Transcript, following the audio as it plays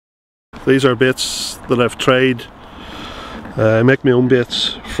These are baits that I've tried. I make my own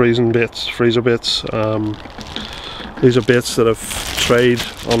baits, freezer baits. These are baits that I've tried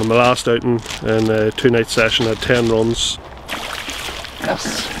on my last outing in a 2-night session. I had 10 runs.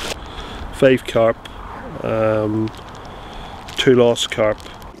 Yes. 5 carp, 2 lost carp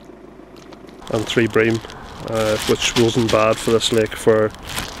and 3 bream, which wasn't bad for this lake for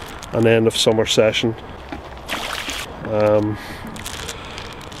an end of summer session.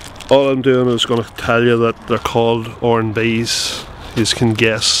 All I'm doing is going to tell you that they're called R&Bs. You can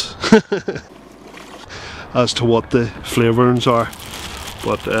guess as to what the flavourings are,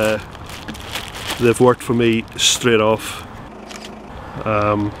 but they've worked for me straight off.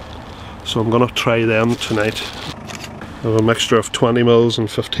 So I'm going to try them tonight. I have a mixture of 20 mils and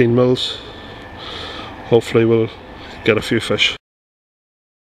 15 mils. Hopefully we'll get a few fish.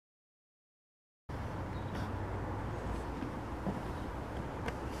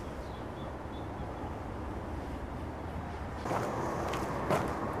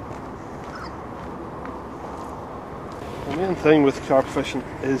 The main thing with carp fishing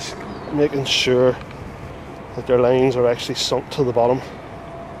is making sure that their lines are actually sunk to the bottom.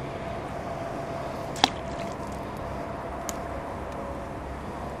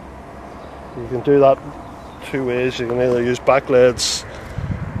 You can do that 2 ways. You can either use back leads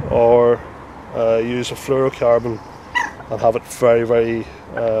or use a fluorocarbon and have it very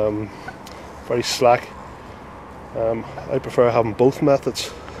slack. I prefer having both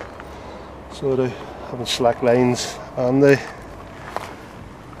methods, so to having slack lines and the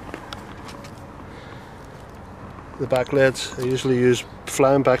back leads. I usually use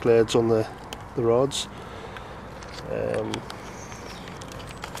flying back leads on the rods, and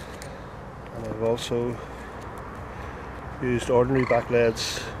I've also used ordinary back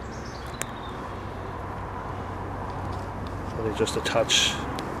leads that I just attach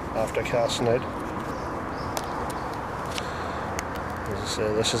after casting out. As I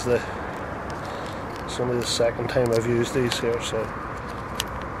say, this is it's only the second time I've used these here, so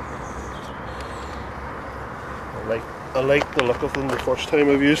I like the look of them the first time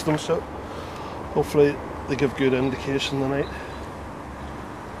I've used them, so hopefully they give good indication tonight.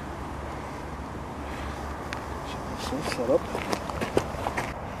 So set up.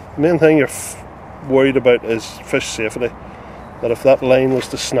 The main thing you're worried about is fish safety. That if that line was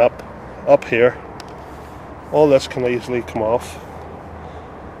to snap up here, all this can easily come off.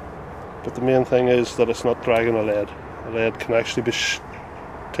 But the main thing is that it's not dragging a lead. A lead can actually be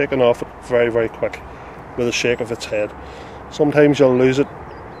taken off it very quick with a shake of its head. Sometimes you'll lose it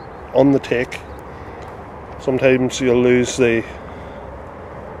on the take. Sometimes you'll lose the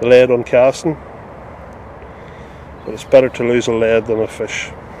lead on casting. But it's better to lose a lead than a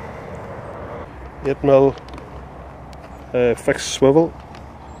fish. 8mm fixed swivel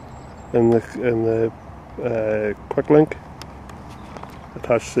in the quick link.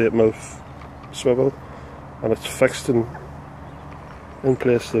 Attach the 8mm swivel, and it's fixed in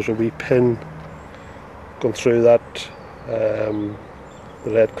place. There's a wee pin going through that, the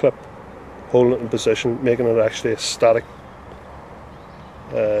lead clip, holding it in position, making it actually a static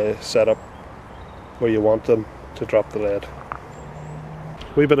setup where you want them to drop the lead.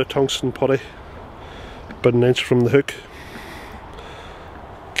 Wee bit of tungsten putty, about 1 inch from the hook,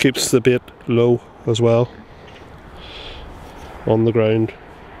 keeps the bait low as well on the ground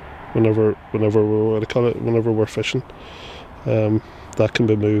whenever we're fishing. That can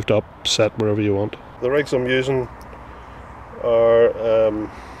be moved up, set wherever you want. The rigs I'm using are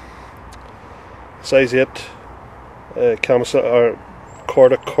size 8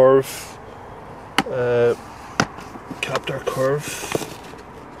 Corda curve, captor curve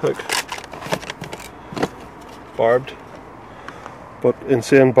hook, barbed, but in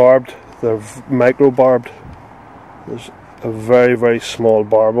saying barbed, they're micro barbed. There's a very small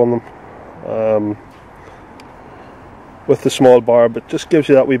barb on them. With the small barb, it just gives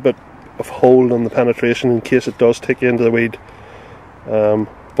you that wee bit of hold on the penetration in case it does take you into the weed,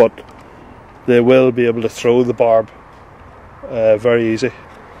 but they will be able to throw the barb very easy.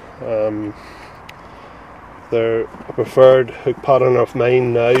 They're a preferred hook pattern of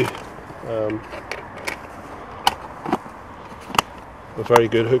mine now, a very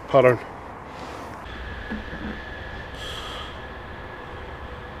good hook pattern.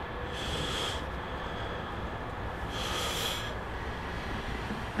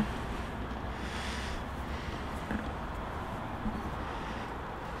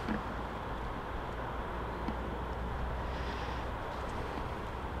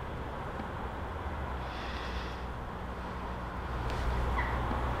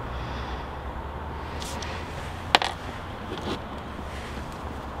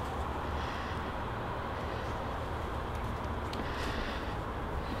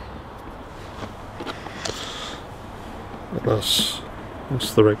 That's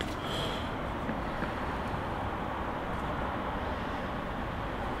the rig.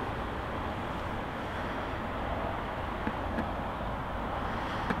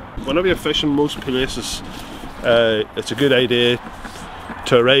 Whenever you're fishing most places, it's a good idea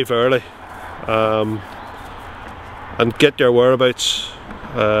to arrive early and get your whereabouts,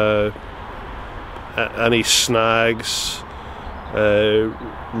 any snags,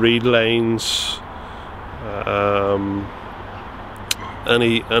 reed lines,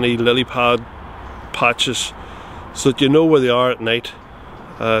 any lily pad patches, so that you know where they are at night,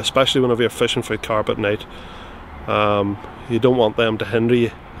 especially whenever you're fishing for carp at night. You don't want them to hinder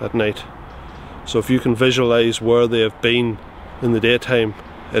you at night, so if you can visualize where they have been in the daytime,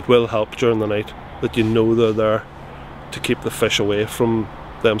 it will help during the night, that you know they're there to keep the fish away from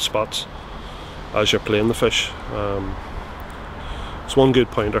them spots as you're playing the fish. It's one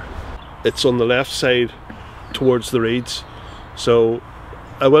good pointer. It's on the left side towards the reeds, so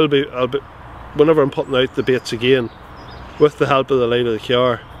I'll be whenever I'm putting out the baits again, with the help of the light of the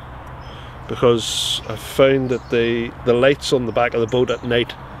car, because I've found that the lights on the back of the boat at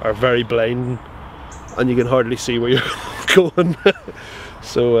night are very blinding and you can hardly see where you're going.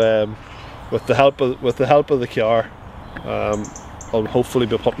 So with the help of the car, I'll hopefully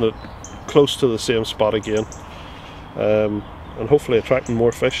be putting it close to the same spot again, and hopefully attracting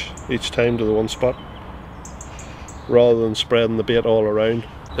more fish each time to the one spot, rather than spreading the bait all around.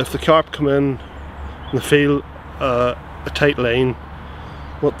 If the carp come in and they feel a tight line,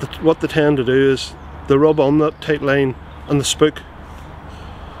 what they tend to do is they rub on that tight line and they spook.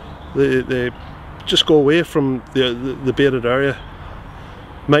 They just go away from the baited area.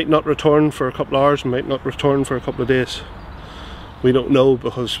 Might not return for a couple of hours, might not return for a couple of days. We don't know,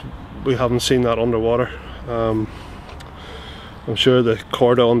 because we haven't seen that underwater. I'm sure the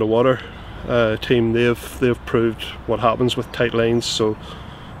Corda underwater team, they've proved what happens with tight lines. So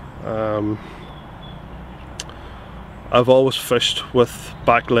I've always fished with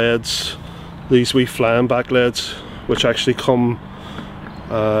back leads, these wee flying back leads, which actually come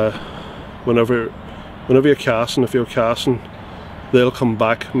whenever you're casting. If you're casting, they'll come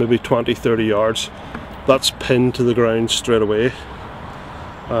back maybe 20-30 yards. That's pinned to the ground straight away.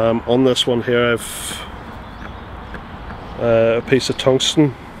 On this one here, I've a piece of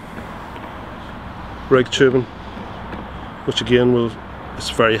tungsten rig tubing, which again it's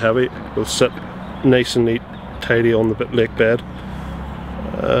very heavy, will sit nice and neat, tidy on the lake bed.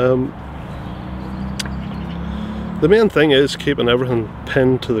 The main thing is keeping everything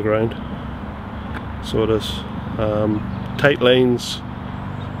pinned to the ground. So it is. Tight lines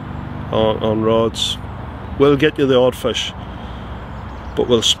on rods will get you the odd fish, but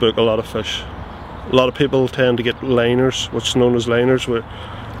will spook a lot of fish. A lot of people tend to get liners, which is known as liners, where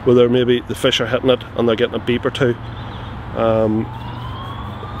they're maybe the fish are hitting it and they're getting a beep or two,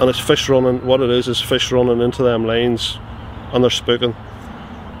 and it's fish running. What it is fish running into them lines and they're spooking.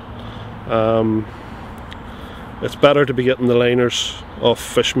 It's better to be getting the liners off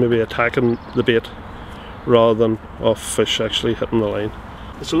fish maybe attacking the bait, rather than off fish actually hitting the line.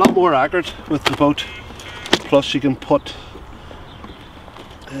 It's a lot more accurate with the boat, plus you can put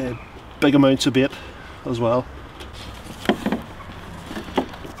big amounts of bait as well.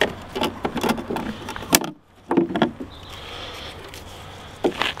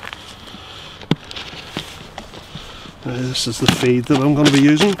 This is the feed that I'm going to be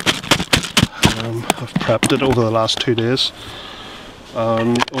using. I've prepped it over the last 2 days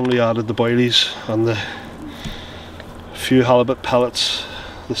and only added the boilies and the few halibut pellets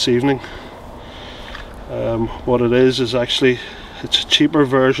this evening. What it is actually, it's a cheaper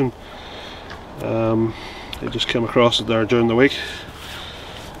version. I just came across it there during the week,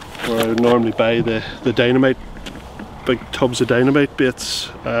 where I would normally buy the dynamite, big tubs of dynamite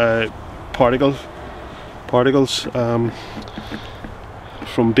baits, particles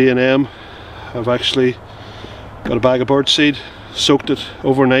from B&M. I've actually got a bag of birdseed, soaked it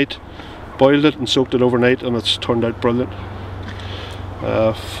overnight, boiled it and soaked it overnight, and it's turned out brilliant.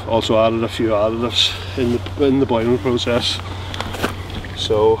 I've also added a few additives in the boiling process.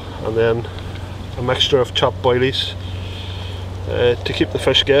 So, and then a mixture of chopped boilies to keep the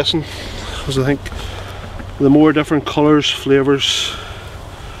fish guessing, because I think the more different colours, flavours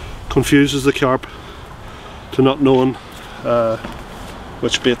confuses the carp to not knowing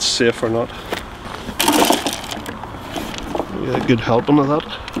which bait's safe or not. Get a good helping of that.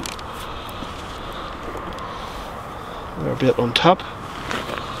 Our bait on top.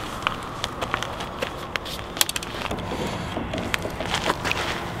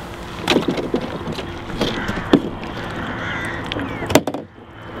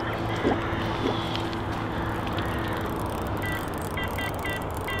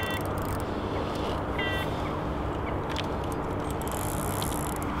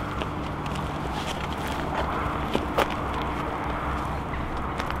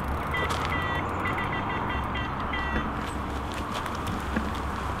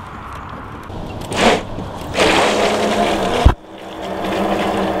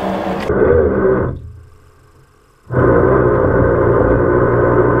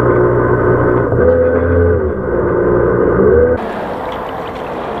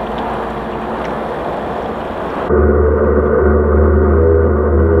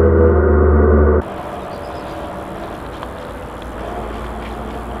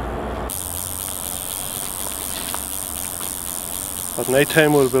 Night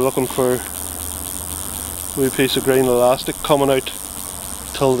time we'll be looking for a wee piece of green elastic coming out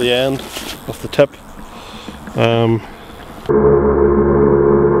till the end of the tip.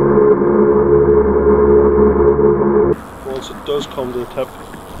 Once it does come to the tip,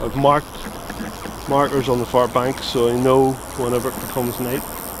 I've marked markers on the far bank so I know whenever it becomes night.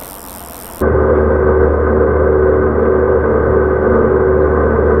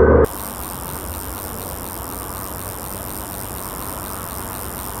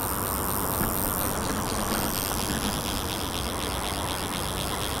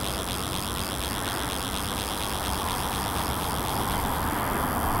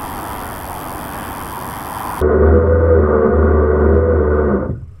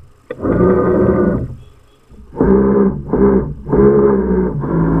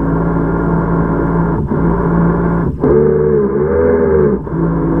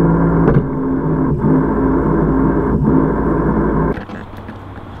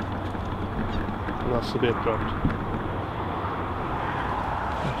 That's the bait dropped.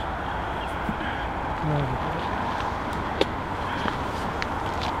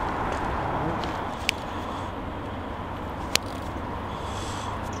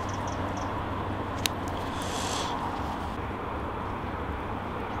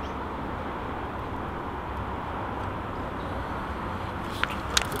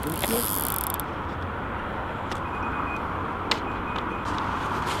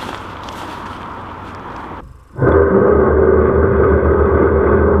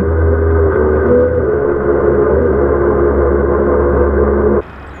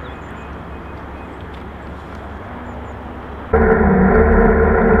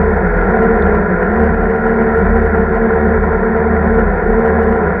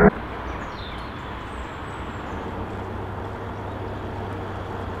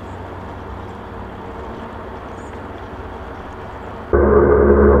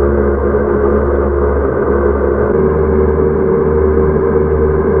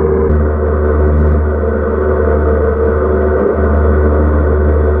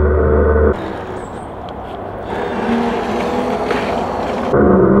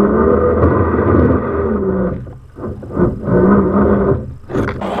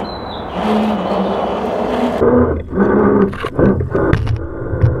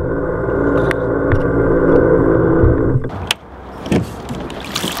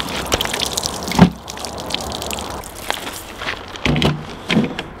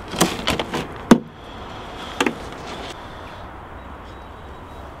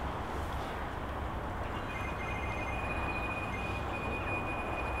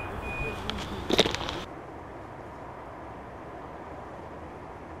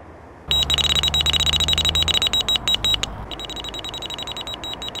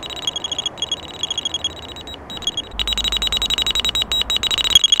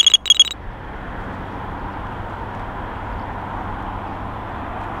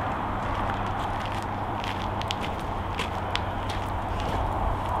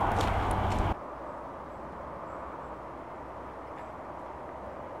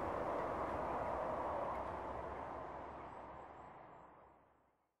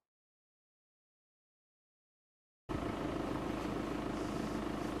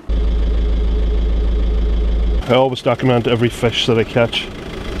 I always document every fish that I catch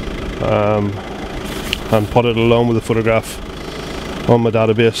and put it along with a photograph on my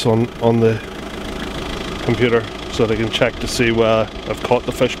database on the computer so that I can check to see where I've caught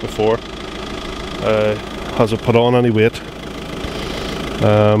the fish before. Has it put on any weight?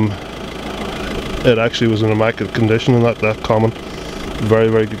 It actually was in immaculate condition and that common. Very,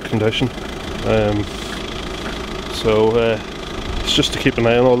 very good condition. So it's just to keep an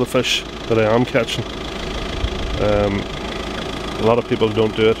eye on all the fish that I am catching. A lot of people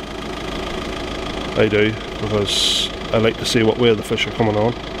don't do it. I do, because I like to see what way the fish are coming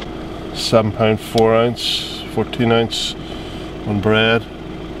on. 7 pound 4 ounce, 14 ounce on bread,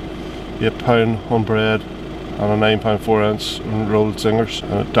 8 pound on bread, and a 9 pound 4 ounce on rolled zingers,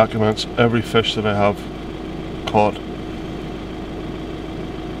 and it documents every fish that I have caught.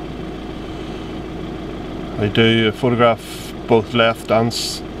 I do photograph both left and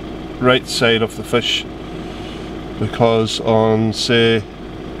right side of the fish, because on, say,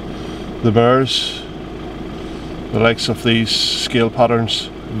 the mirrors, the likes of these scale patterns,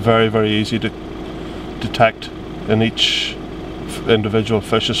 very, very easy to detect in each individual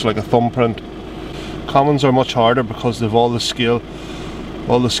fish. It's like a thumbprint. Commons are much harder because they've all the scales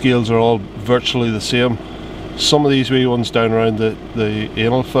are all virtually the same. Some of these wee ones down around the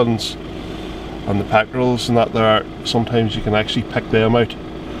anal fins and the pectorals and that there, sometimes you can actually pick them out.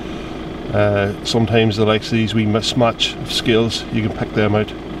 Sometimes the likes of these wee mismatch of scales, you can pick them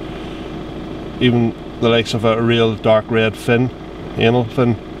out. Even the likes of a real dark red fin, anal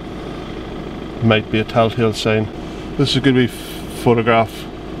fin, might be a telltale sign. This is a good wee photograph.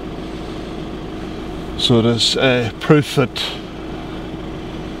 So it is proof that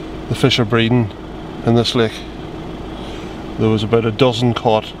the fish are breeding in this lake. There was about a dozen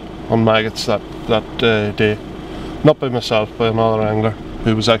caught on maggots that day. Not by myself, by another angler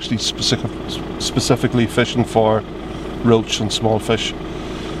who was actually specifically fishing for roach and small fish.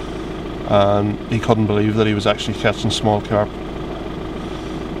 And he couldn't believe that he was actually catching small carp.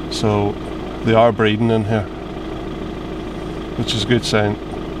 So they are breeding in here, which is a good sign.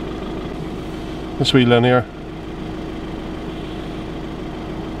 This wee linear,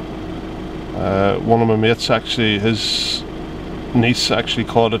 one of my mates actually, his niece actually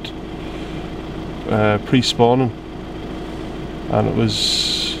caught it pre-spawning, and it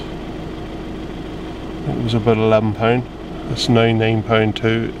was about £11. It's now £9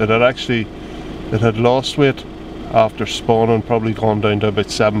 too. It had lost weight after spawning, probably gone down to about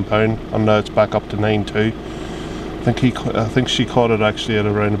 £7, and now it's back up to 9.2. I think she caught it actually at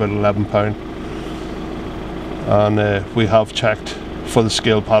around about £11. And we have checked for the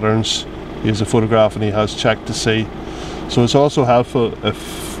scale patterns. He has a photograph and he has checked to see. So it's also helpful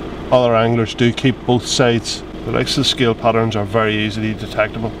if other anglers do keep both sides. The likes of the scale patterns are very easily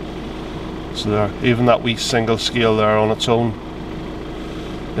detectable. So there, even that wee single scale there on its own,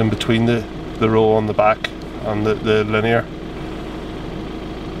 in between the row on the back and the linear,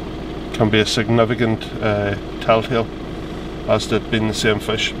 can be a significant telltale as to it being the same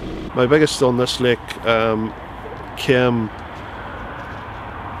fish. My biggest on this lake came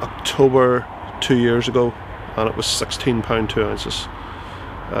October 2 years ago, and it was £16 2 ounces.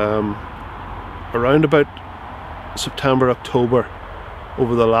 Around about September, October,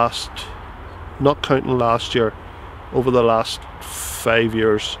 over the last, not counting last year, over the last 5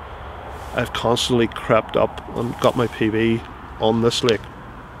 years, I've constantly crept up and got my PB on this lake.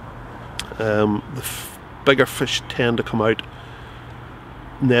 The bigger fish tend to come out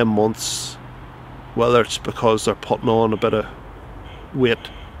in them months, whether it's because they're putting on a bit of weight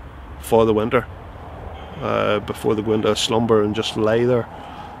for the winter, before they go into a slumber and just lie there.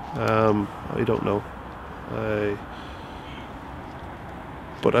 I don't know.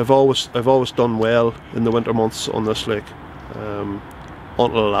 But I've always done well in the winter months on this lake,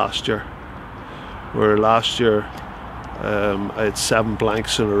 until last year, where last year I had 7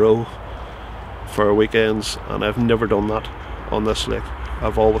 blanks in a row for weekends, and I've never done that on this lake.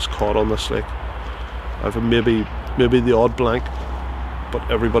 I've always caught on this lake. I've maybe the odd blank, but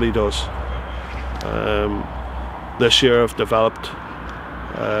everybody does. This year I've developed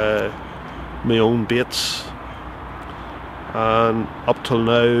my own baits, and up till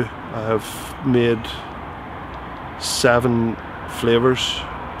now I have made 7 flavours,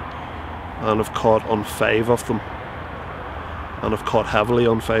 and I've caught on 5 of them, and I've caught heavily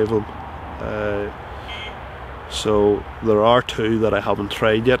on 5 of them. So there are 2 that I haven't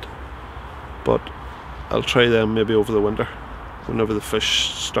tried yet, but I'll try them maybe over the winter, whenever the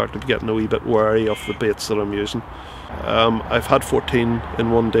fish start to be getting a wee bit wary of the baits that I'm using. I've had 14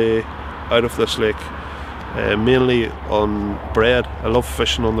 in one day out of this lake, mainly on bread. I love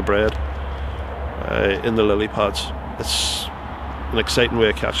fishing on the bread, in the lily pads. It's an exciting way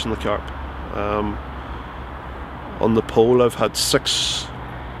of catching the carp. On the pole I've had 6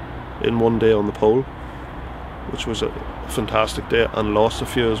 in one day on the pole, which was a fantastic day, and lost a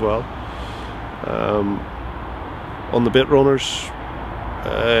few as well. On the bait runners,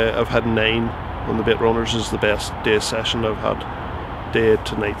 I've had 9 on the bait runners. Is the best day session I've had, day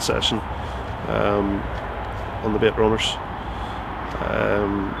to night session, on the bait runners.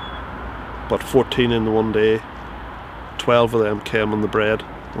 But 14 in the one day, 12 of them came on the bread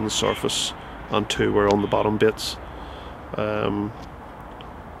on the surface, and 2 were on the bottom baits. It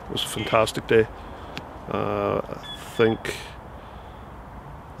was a fantastic day. I think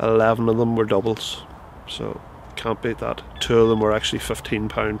 11 of them were doubles, so can't beat that. 2 of them were actually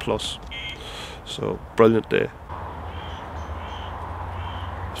 £15 plus, so brilliant day.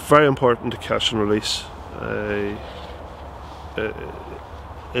 It's very important to catch and release,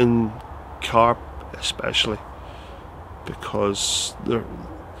 in carp especially, because they're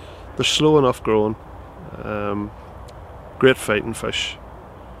slow enough growing, great fighting fish.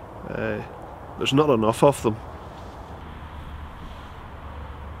 There's not enough of them.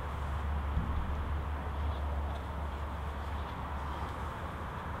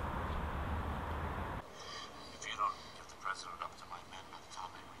 If you don't get the president up to my men by the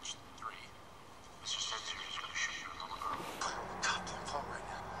time I reach 3, Mr. Spencer is going to shoot you another girl. Top 10 phone right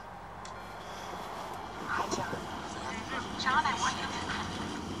now.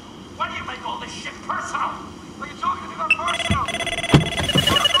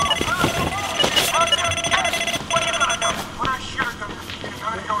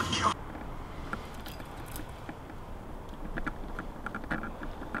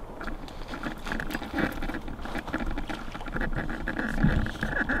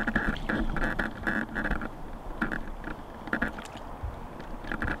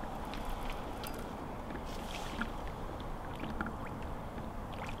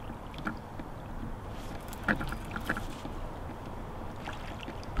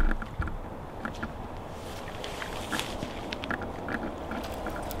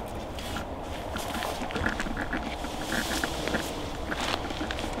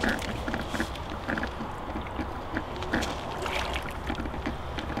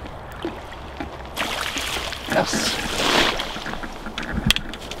 Yes.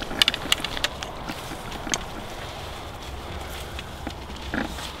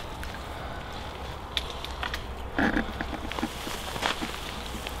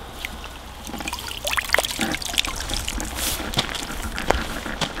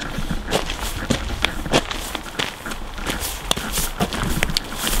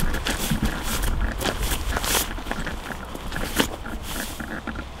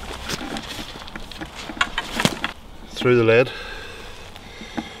 Through the lead.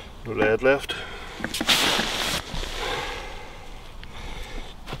 No lead left.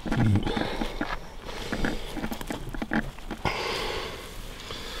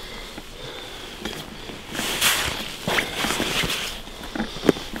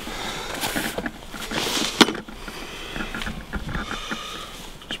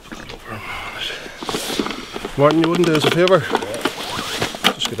 Just put that over. Martin, you wouldn't do us a favour?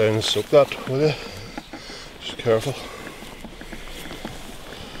 Yeah. Just go down and soak that, will you? Just careful.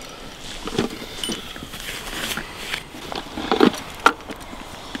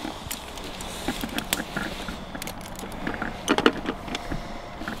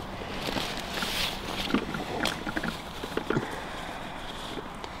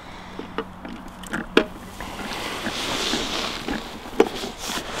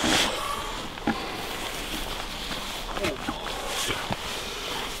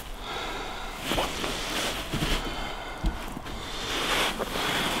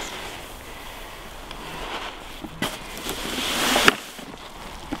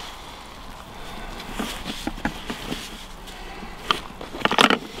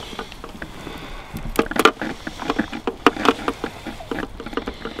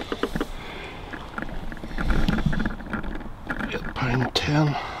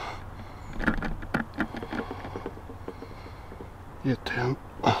 £8.10. 8.10.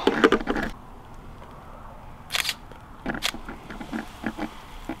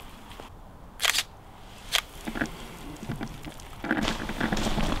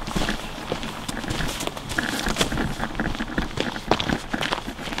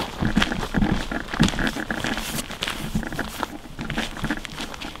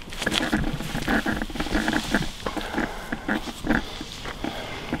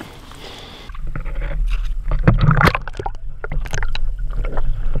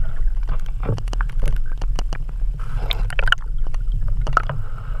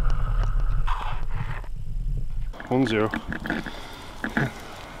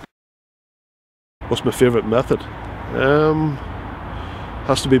 What's my favourite method?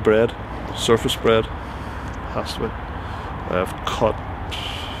 Has to be bread, surface bread. Has to be. I've caught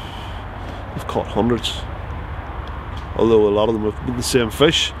hundreds, although a lot of them have been the same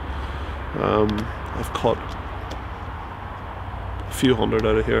fish. I've caught a few hundred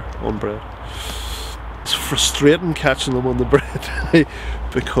out of here on bread. It's frustrating catching them on the bread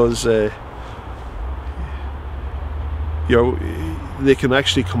because they can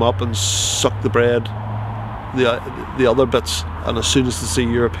actually come up and suck the bread, the other bits, and as soon as they see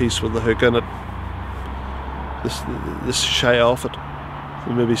your piece with the hook in it, they shy off it.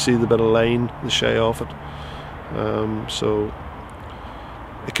 You maybe see the bit of line, they shy off it. So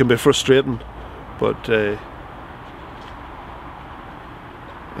it can be frustrating, but I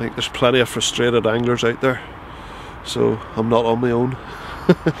think there's plenty of frustrated anglers out there, so I'm not on my own.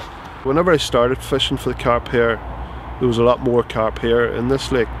 Whenever I started fishing for the carp here, there was a lot more carp here in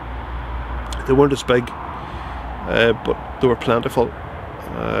this lake. They weren't as big, but they were plentiful.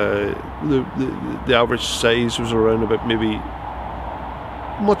 The average size was around about maybe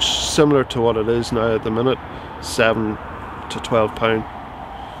much similar to what it is now at the minute, 7 to 12 pound.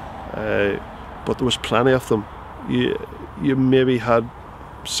 But there was plenty of them. You maybe had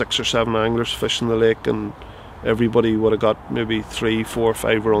 6 or 7 anglers fishing the lake, and everybody would have got maybe 3, 4,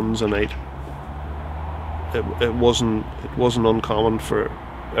 5 runs a night. It wasn't uncommon for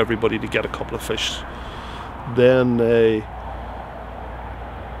everybody to get a couple of fish. Then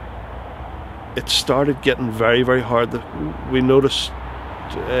it started getting very, very hard. We noticed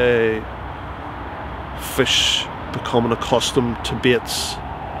fish becoming accustomed to baits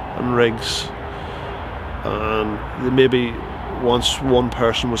and rigs, and maybe once one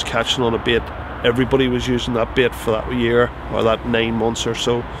person was catching on a bait, everybody was using that bait for that year or that 9 months or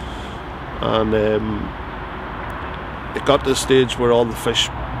so, and it got to the stage where all the fish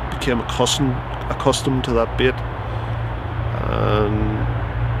became accustomed to that bait, and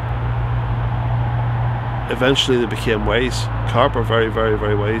eventually they became wise. Carp are very, very,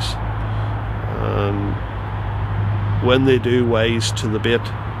 very wise, and when they do wise to the bait,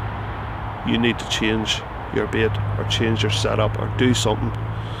 you need to change your bait or change your setup or do something,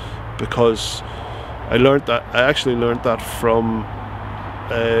 because I actually learned that from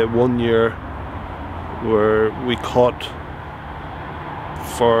one year where we caught,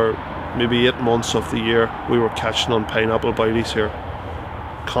 for maybe 8 months of the year, we were catching on pineapple boilies here,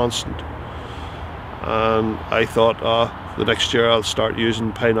 constant. And I thought, the next year I'll start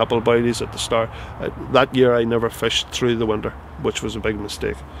using pineapple boilies at the start. That year I never fished through the winter, which was a big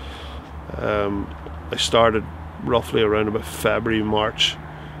mistake. I started roughly around about February, March,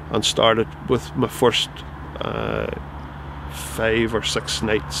 and started with my first 5 or 6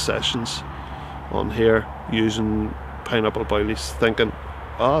 night sessions on here using pineapple boilies, thinking,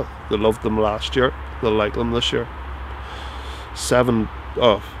 they loved them last year, they'll like them this year. 5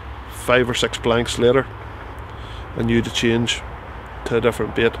 or 6 blanks later, I knew to change to a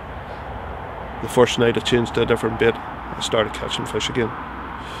different bait. The first night I changed to a different bait, I started catching fish again.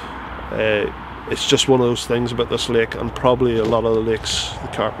 It's just one of those things about this lake, and probably a lot of the lakes, the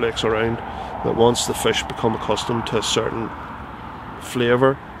carp lakes around, that once the fish become accustomed to a certain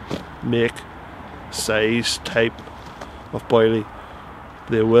flavour, make, size, type of boilie,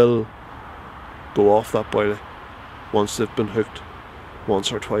 they will go off that boilie once they've been hooked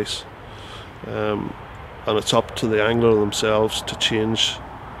once or twice. And it's up to the angler themselves to change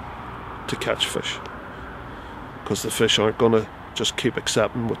to catch fish, because the fish aren't going to just keep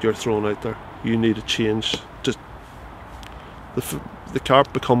accepting what you're throwing out there. You need to change. Just the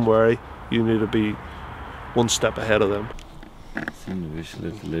carp become wary, you need to be one step ahead of them. Send the fish,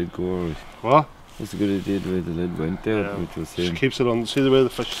 let the lid go. What? That's a good idea, the way the lid went there, which was saying. Just keeps it on. See the way the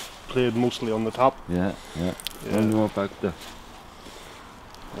fish played mostly on the top? Yeah. One more back there.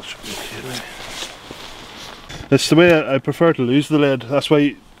 That should be okay now. It's the way I prefer to lose the lead. That's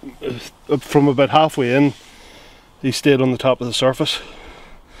why from about halfway in he stayed on the top of the surface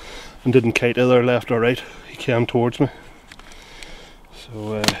and didn't kite either left or right. He came towards me.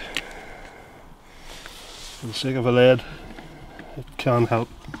 So for the sake of a lead, it can help.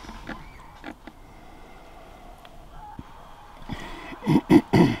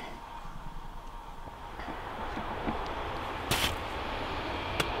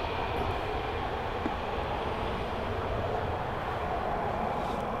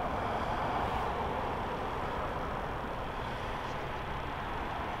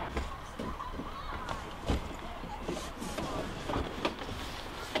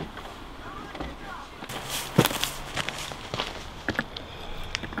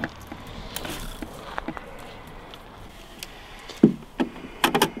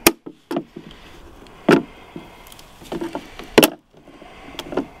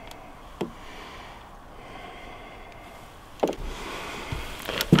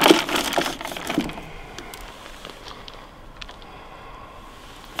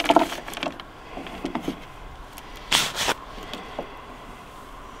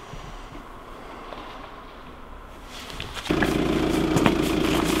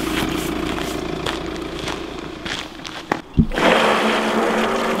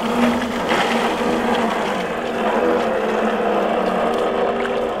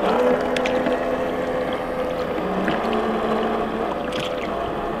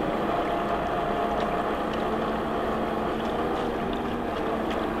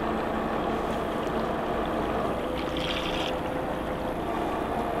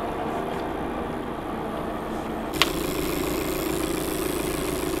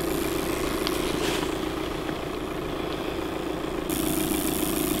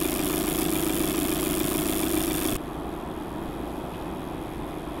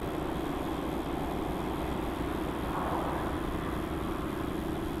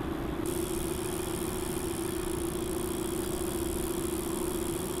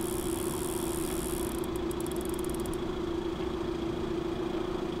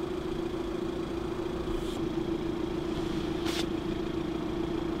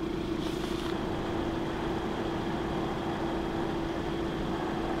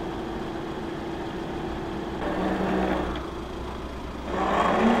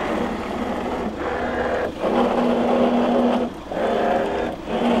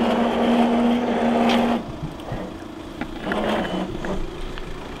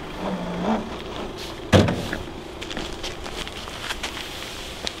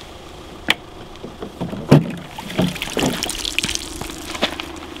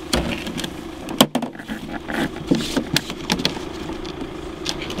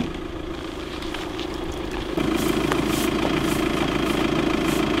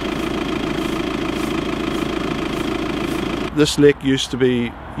 This lake used to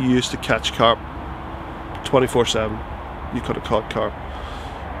be used to catch carp 24/7. You could have caught carp.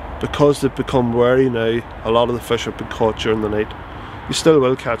 Because they've become wary now, a lot of the fish have been caught during the night. You still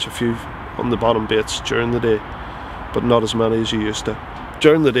will catch a few on the bottom baits during the day, but not as many as you used to.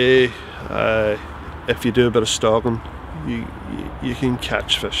 During the day, if you do a bit of stalking, you can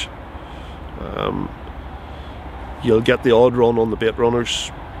catch fish. You'll get the odd run on the bait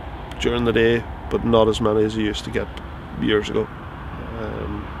runners during the day, but not as many as you used to get years ago.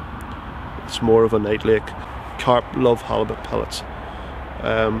 It's more of a night lake. Carp love halibut pellets.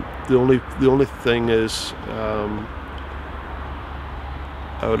 The only thing is,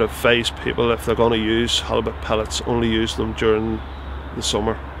 I would advise people, if they're going to use halibut pellets, only use them during the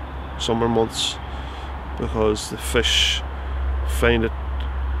summer months, because the fish find it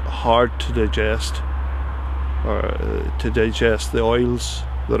hard to digest, or to digest the oils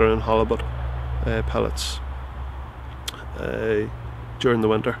that are in halibut pellets during the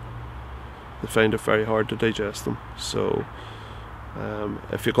winter. They find it very hard to digest them. So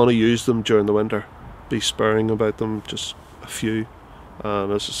if you're going to use them during the winter, be sparing about them, just a few.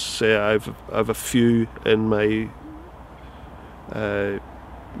 And as I say, I've a few in my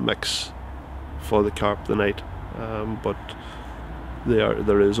mix for the carp the night, but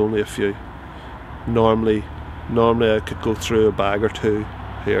there is only a few. Normally I could go through a bag or two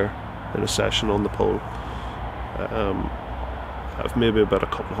here in a session on the pole. I've maybe about a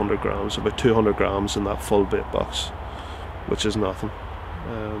couple of 100 grams, about 200 grams in that full bait box, which is nothing.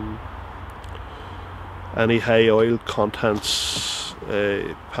 Any high oil contents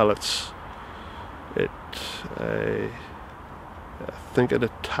pellets, I think it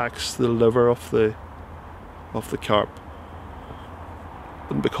attacks the liver of the carp,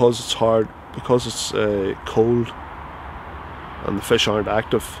 and because it's hard, because it's cold and the fish aren't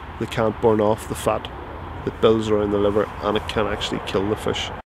active, they can't burn off the fat that builds around the liver, and it can actually kill the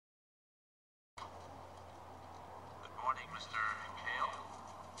fish. Good morning, Mr. Hale.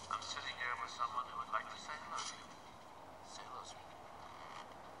 I'm sitting here with someone who would like to say hello to you. Say hello, sir.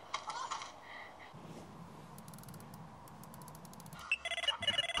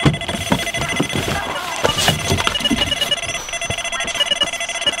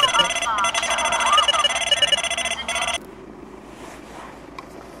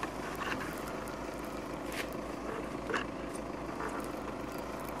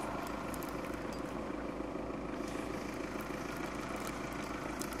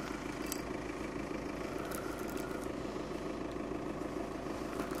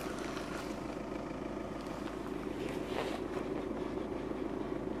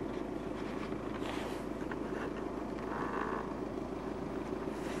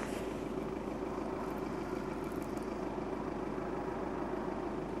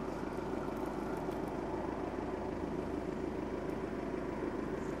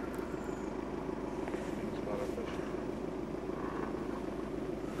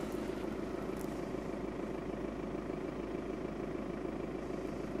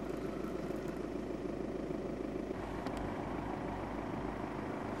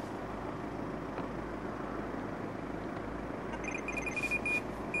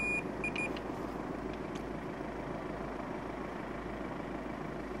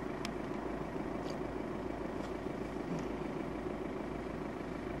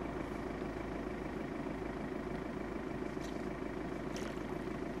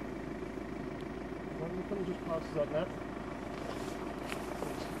 Just passes that net.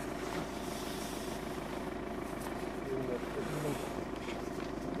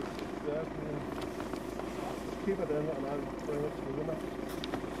 Keep it in and I'll bring it to the net.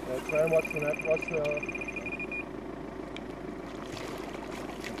 Try and watch the net, watch the...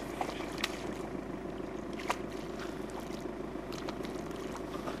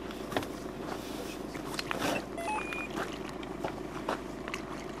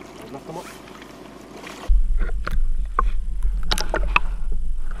 Lift them up.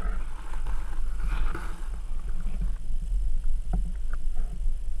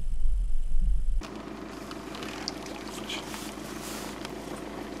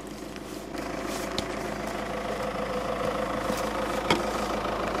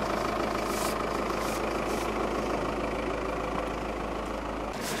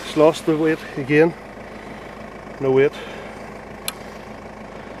 It's lost the weight again, no weight,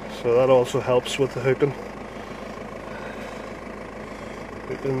 so that also helps with the hooking.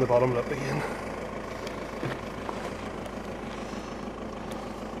 Hooking the bottom lip again.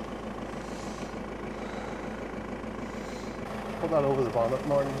 Put that over the bonnet,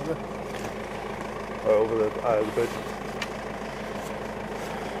 Martin, will you? Or over the eye of the boot.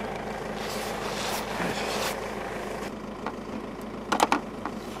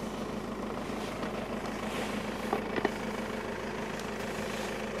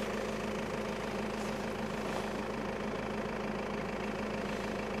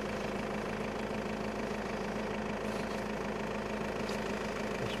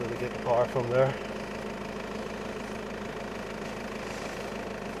 where they get the power from there.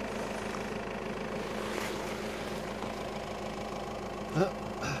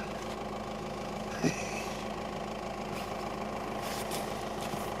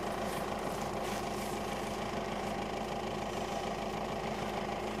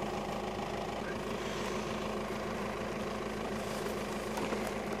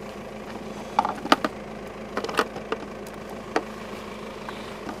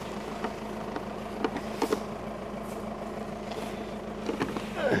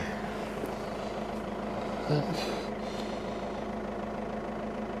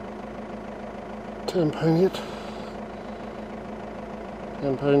 £10 each.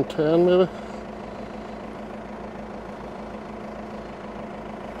 £10.10 maybe.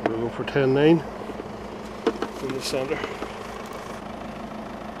 We'll go for 10.9 in the centre.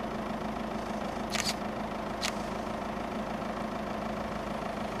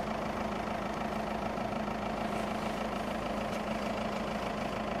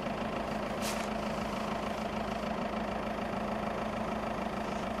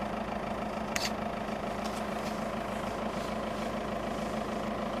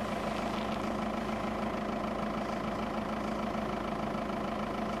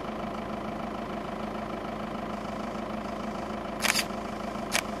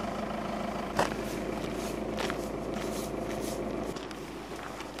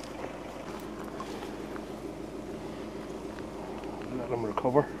 Let them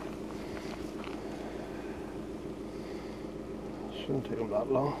recover. Shouldn't take them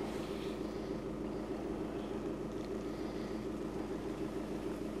that long.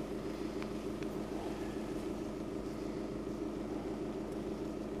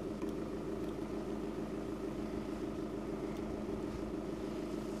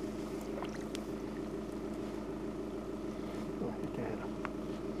 Oh, you can hit them.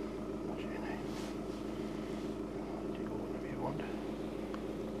 You go whenever you want.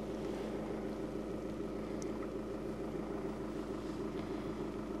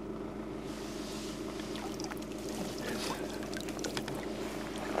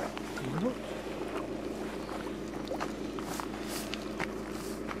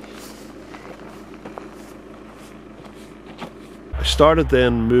 I started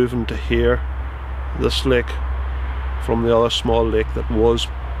then moving to here, this lake, from the other small lake that was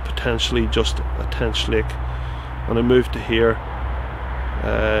potentially just a tench lake, and I moved to here,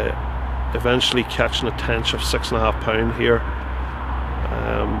 eventually catching a tench of £6.5 here,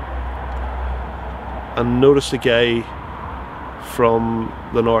 and noticed a guy from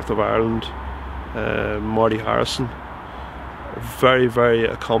the north of Ireland, Marty Harrison, a very, very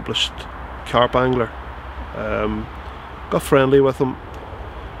accomplished carp angler. Got friendly with him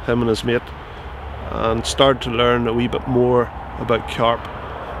and his mate, and started to learn a wee bit more about carp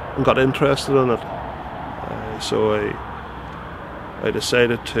and got interested in it. So I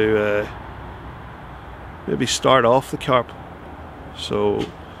decided to maybe start off the carp. So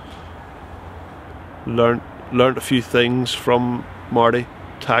learned a few things from Marty: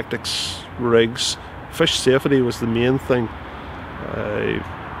 tactics, rigs, fish safety was the main thing.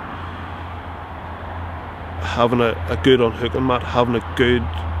 Having a good unhooking mat, having a good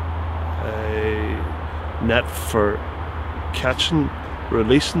net for catching,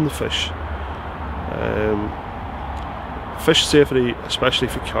 releasing the fish. Fish safety, especially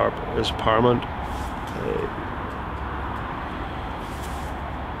for carp, is paramount,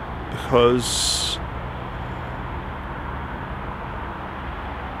 because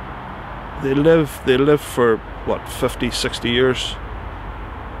they live for what, 50-60 years,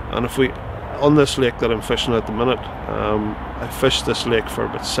 and if we, on this lake that I'm fishing at the minute, I fished this lake for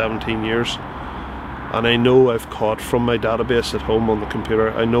about 17 years, and I know I've caught, from my database at home on the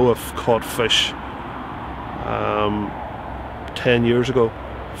computer, I know I've caught fish 10 years ago,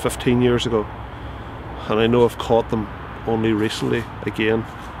 15 years ago, and I know I've caught them only recently again.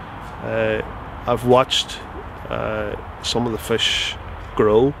 I've watched some of the fish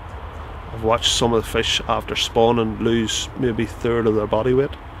grow. I've watched some of the fish after spawning lose maybe a third of their body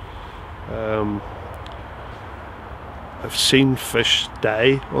weight. I've seen fish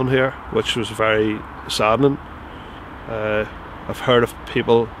die on here, which was very saddening. I've heard of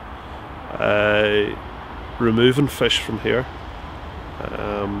people removing fish from here,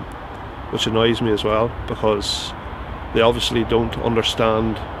 which annoys me as well, because they obviously don't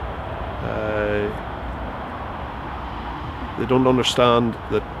understand. They don't understand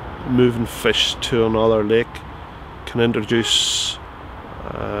that moving fish to another lake can introduce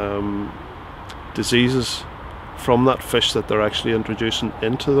diseases from that fish that they're actually introducing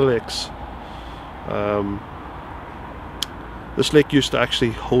into the lakes. This lake used to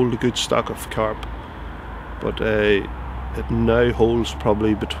actually hold a good stock of carp, but it now holds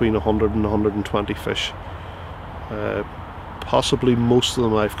probably between 100 and 120 fish. Possibly most of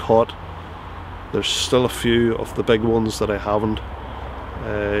them I've caught. There's still a few of the big ones that I haven't.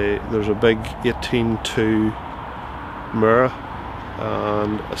 There's a big 18.2 Mura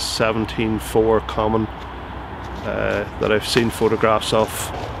and a 17.4 common that I've seen photographs of,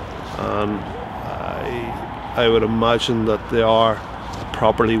 and I would imagine that they are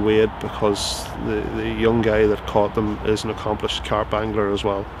properly weighed, because the young guy that caught them is an accomplished carp angler as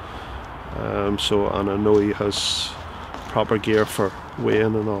well. And I know he has proper gear for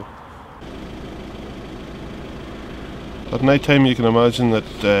weighing and all. At night time you can imagine that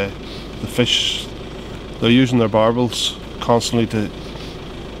the fish, they're using their barbels constantly to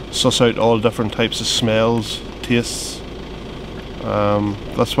suss out all different types of smells, tastes.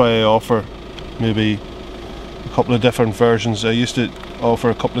 That's why I offer maybe a couple of different versions. I used to offer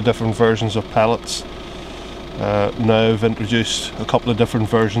a couple of different versions of pellets. Now I've introduced a couple of different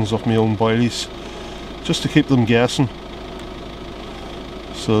versions of my own boilies, just to keep them guessing,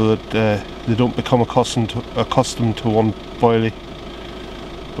 so that they don't become accustomed to one boilie.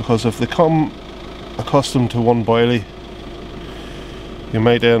 Because if they come accustomed to one boilie, you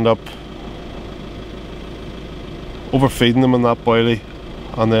might end up overfeeding them in that boilie,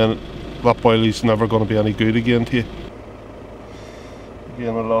 and then that boilie's never going to be any good again to you.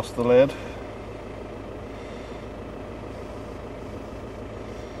 Again, I lost the lead.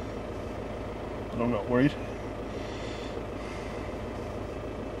 But I'm not worried.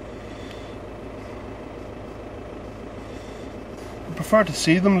 I prefer to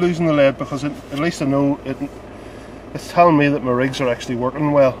see them losing the lead, because at least I know it's telling me that my rigs are actually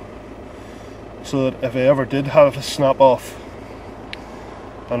working well, so that if I ever did have a snap off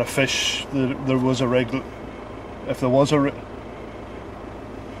and a fish, there was a rig, if there was a rig.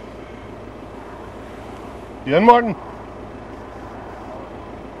 You in, Martin?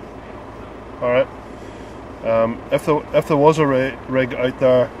 Alright. If there was a rig out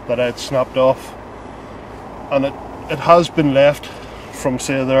there that I had snapped off, and it has been left from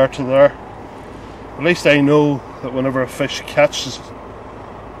say there to there, at least I know that whenever a fish takes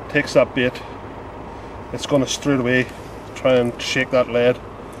that bait, it's going to straight away try and shake that lead,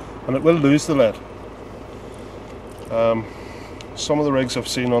 and it will lose the lead. Some of the rigs I've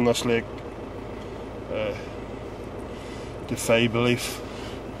seen on this lake defy belief.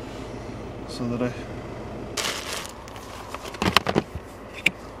 So that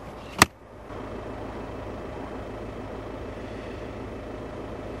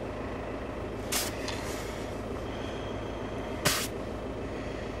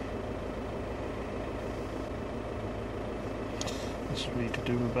this we could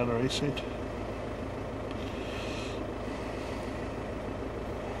do with better eyesight.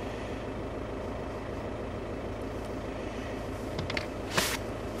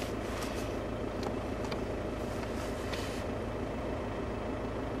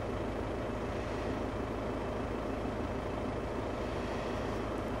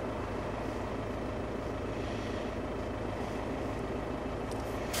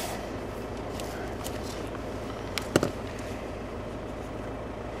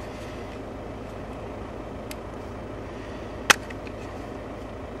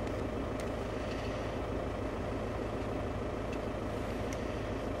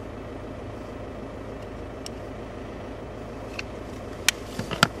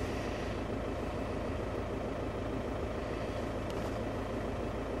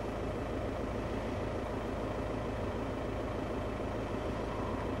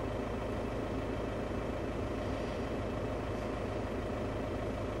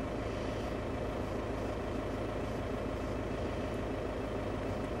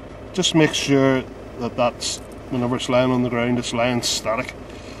 Just make sure that that's, whenever it's lying on the ground, it's lying static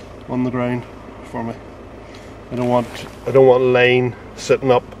on the ground for me. I don't want line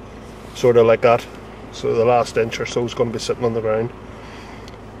sitting up sort of like that. So the last inch or so is going to be sitting on the ground.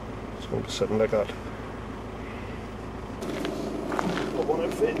 It's going to be sitting like that. Put one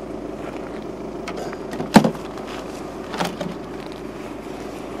out feet.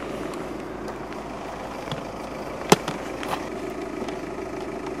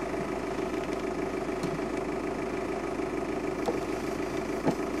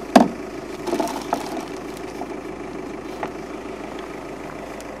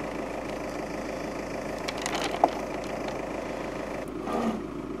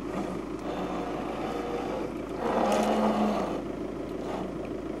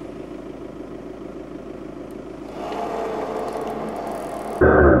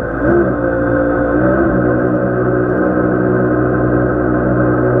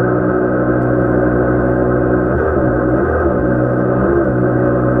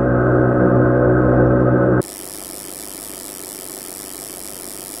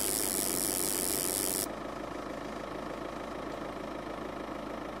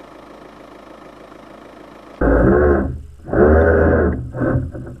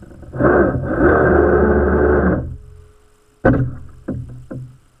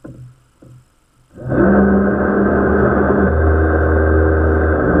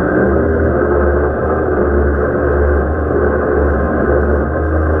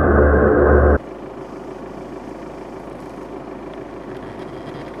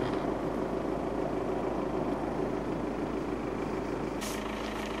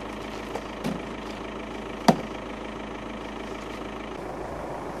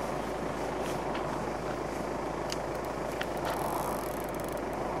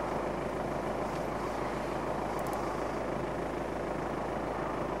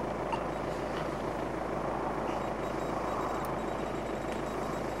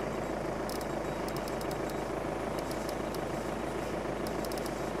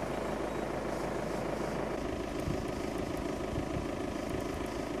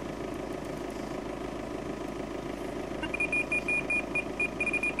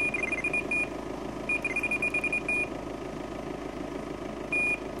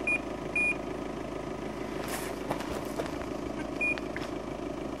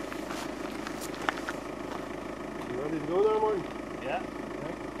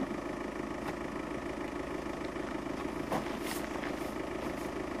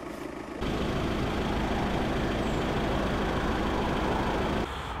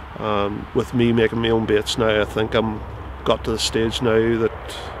 And with me making my own baits now, I think I'm got to the stage now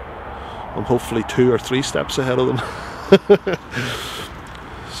that I'm hopefully 2 or 3 steps ahead of them.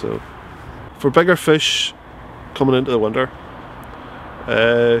 So for bigger fish coming into the winter,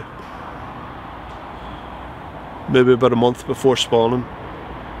 maybe about a month before spawning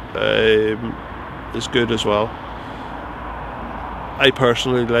is good as well. I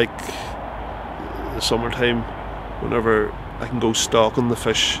personally like the summertime whenever I can go stalking the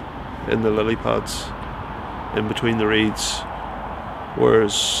fish in the lily pads in between the reeds,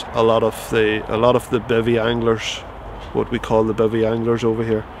 whereas a lot of the bivvy anglers, what we call the bivvy anglers over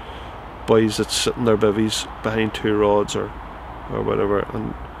here, boys that sit in their bivvies behind 2 rods or whatever,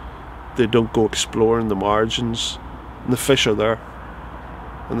 and they don't go exploring the margins, and the fish are there,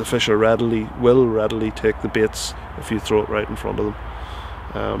 and the fish are will readily take the baits if you throw it right in front of them.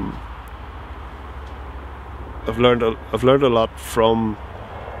 I've learned a lot from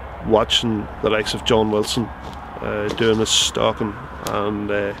watching the likes of John Wilson doing his stalking,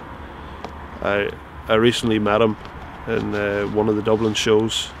 and I recently met him in one of the Dublin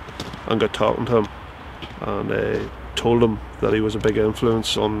shows and got talking to him, and told him that he was a big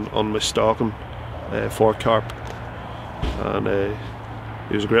influence on my stalking for carp, and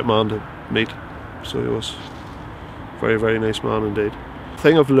he was a great man to meet, so he was very, very nice man indeed. The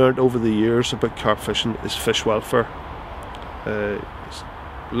thing I've learned over the years about carp fishing is fish welfare.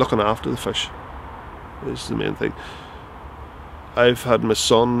 Looking after the fish is the main thing. I've had my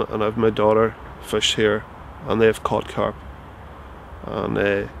son and I've my daughter fish here, and they've caught carp,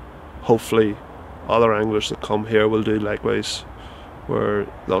 and hopefully other anglers that come here will do likewise, where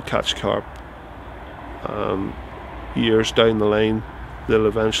they'll catch carp, and years down the line they'll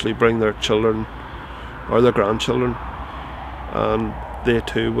eventually bring their children or their grandchildren, and they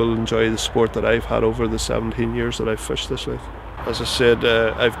too will enjoy the sport that I've had over the 17 years that I've fished this lake. As I said,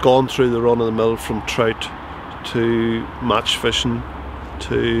 I've gone through the run of the mill from trout to match fishing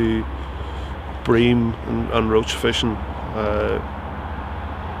to bream and roach fishing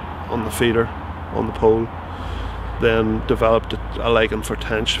on the feeder, on the pole. Then developed a liking for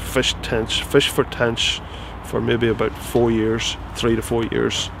tench, fish for tench for maybe about 4 years, 3 to 4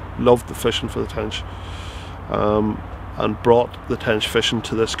 years. Loved the fishing for the tench, and brought the tench fishing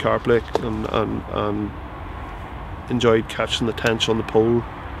to this carp lake, and enjoyed catching the tench on the pole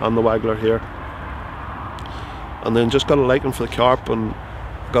and the waggler here, and then just got a liking for the carp and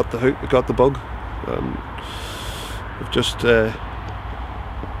got the hook, got the bug, and I've just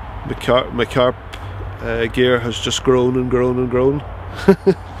my carp gear has just grown and grown and grown.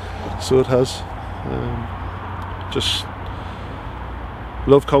 So it has. Just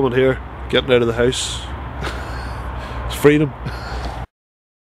love coming here, getting out of the house. It's freedom.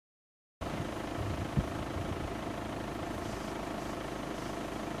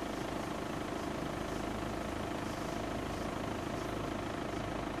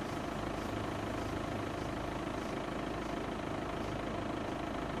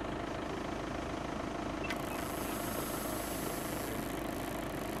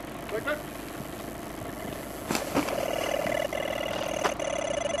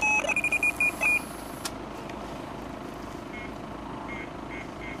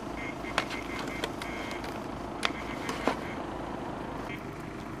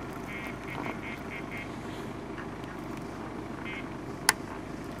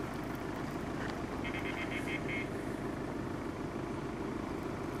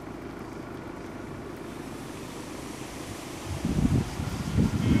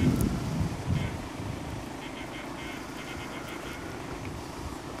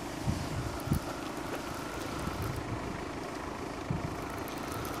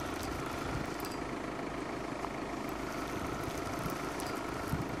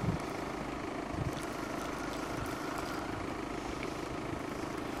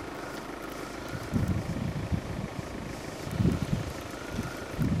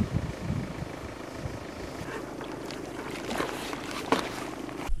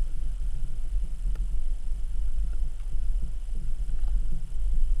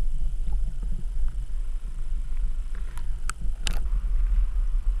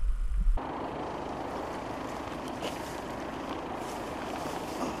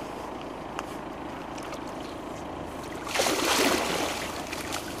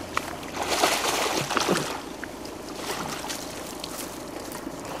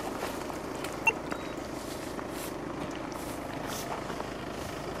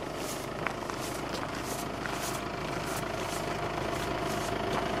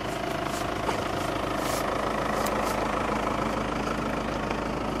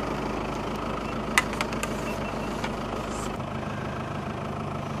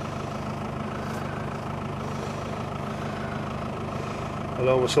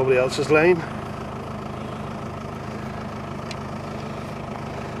 along with somebody else's line.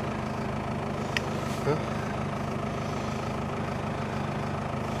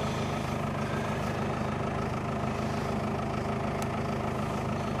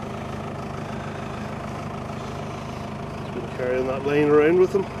 Carrying that line around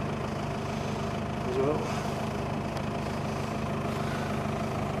with them as well.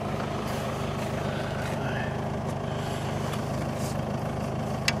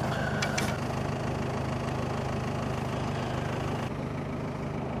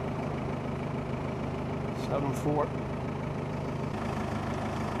 Seven 4.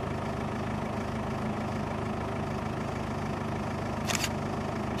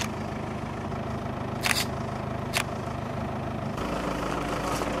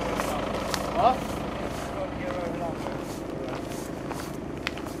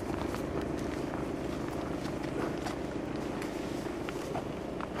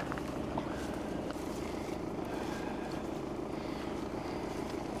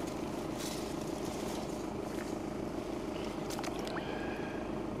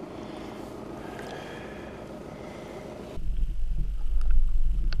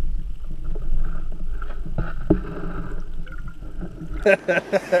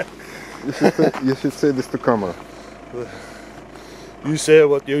 You should say this to camera. You say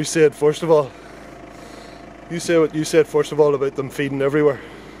what you said first of all. You say what you said first of all about them feeding everywhere.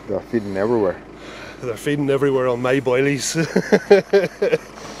 They're feeding everywhere. They're feeding everywhere on my boilies.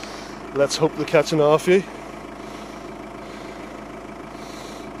 Let's hope they're catching off you.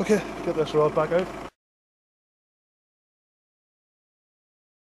 Okay, get this rod back out.